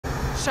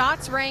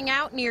Shots rang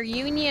out near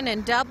Union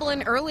and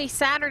Dublin early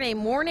Saturday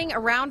morning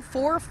around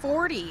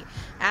 4:40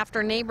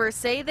 after neighbors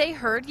say they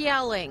heard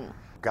yelling.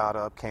 Got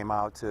up, came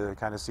out to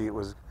kind of see what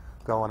was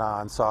going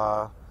on,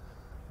 saw a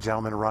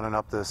gentleman running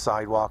up the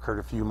sidewalk, heard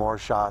a few more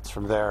shots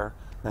from there,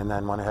 and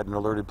then went ahead and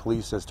alerted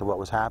police as to what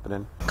was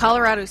happening.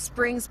 Colorado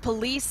Springs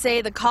police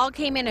say the call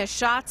came in as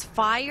shots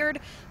fired,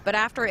 but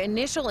after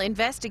initial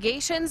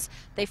investigations,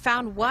 they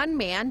found one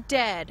man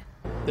dead.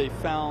 They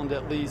found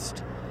at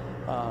least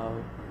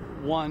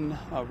one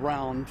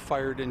round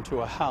fired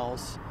into a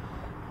house.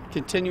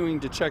 Continuing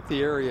to check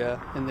the area,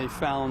 and they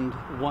found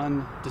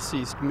one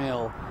deceased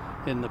male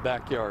in the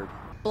backyard.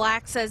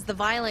 Black says the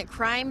Violent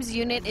Crimes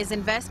Unit is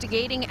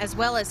investigating, as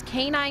well as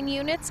canine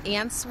units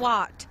and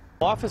SWAT.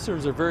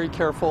 Officers are very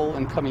careful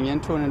in coming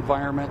into an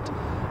environment,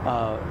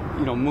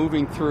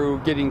 moving through,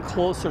 getting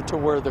closer to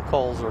where the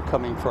calls are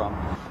coming from.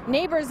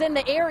 Neighbors in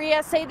the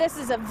area say this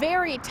is a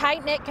very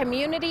tight-knit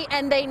community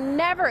and they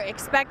never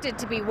expected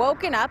to be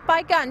woken up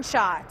by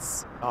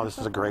gunshots. Oh, this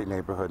is a great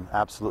neighborhood,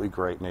 absolutely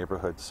great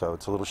neighborhood, so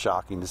it's a little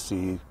shocking to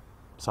see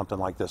something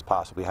like this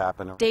possibly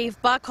happen.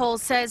 Dave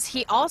Buckholz says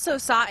he also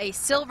saw a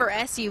silver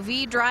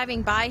SUV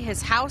driving by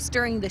his house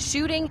during the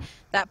shooting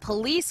that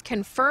police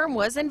confirm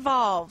was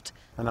involved.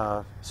 And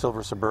a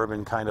silver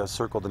Suburban kind of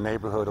circled the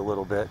neighborhood a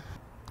little bit.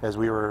 As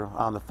we were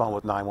on the phone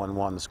with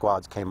 911, the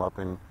squads came up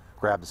and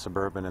grabbed the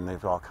Suburban, and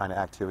they've all kind of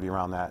activity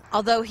around that.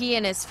 Although he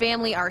and his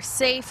family are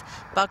safe,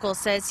 Buckholz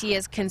says he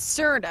is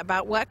concerned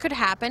about what could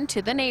happen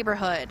to the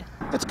neighborhood.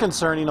 It's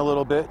concerning a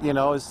little bit,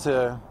 as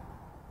to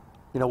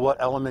what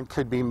element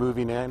could be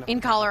moving in.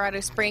 In Colorado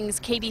Springs,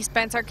 Katie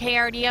Spencer,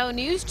 KRDO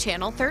News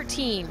Channel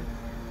 13.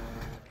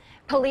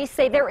 Police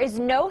say there is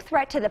no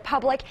threat to the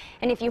public,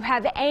 and if you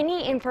have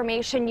any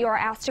information, you are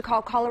asked to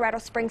call Colorado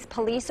Springs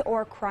Police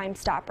or Crime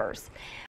Stoppers.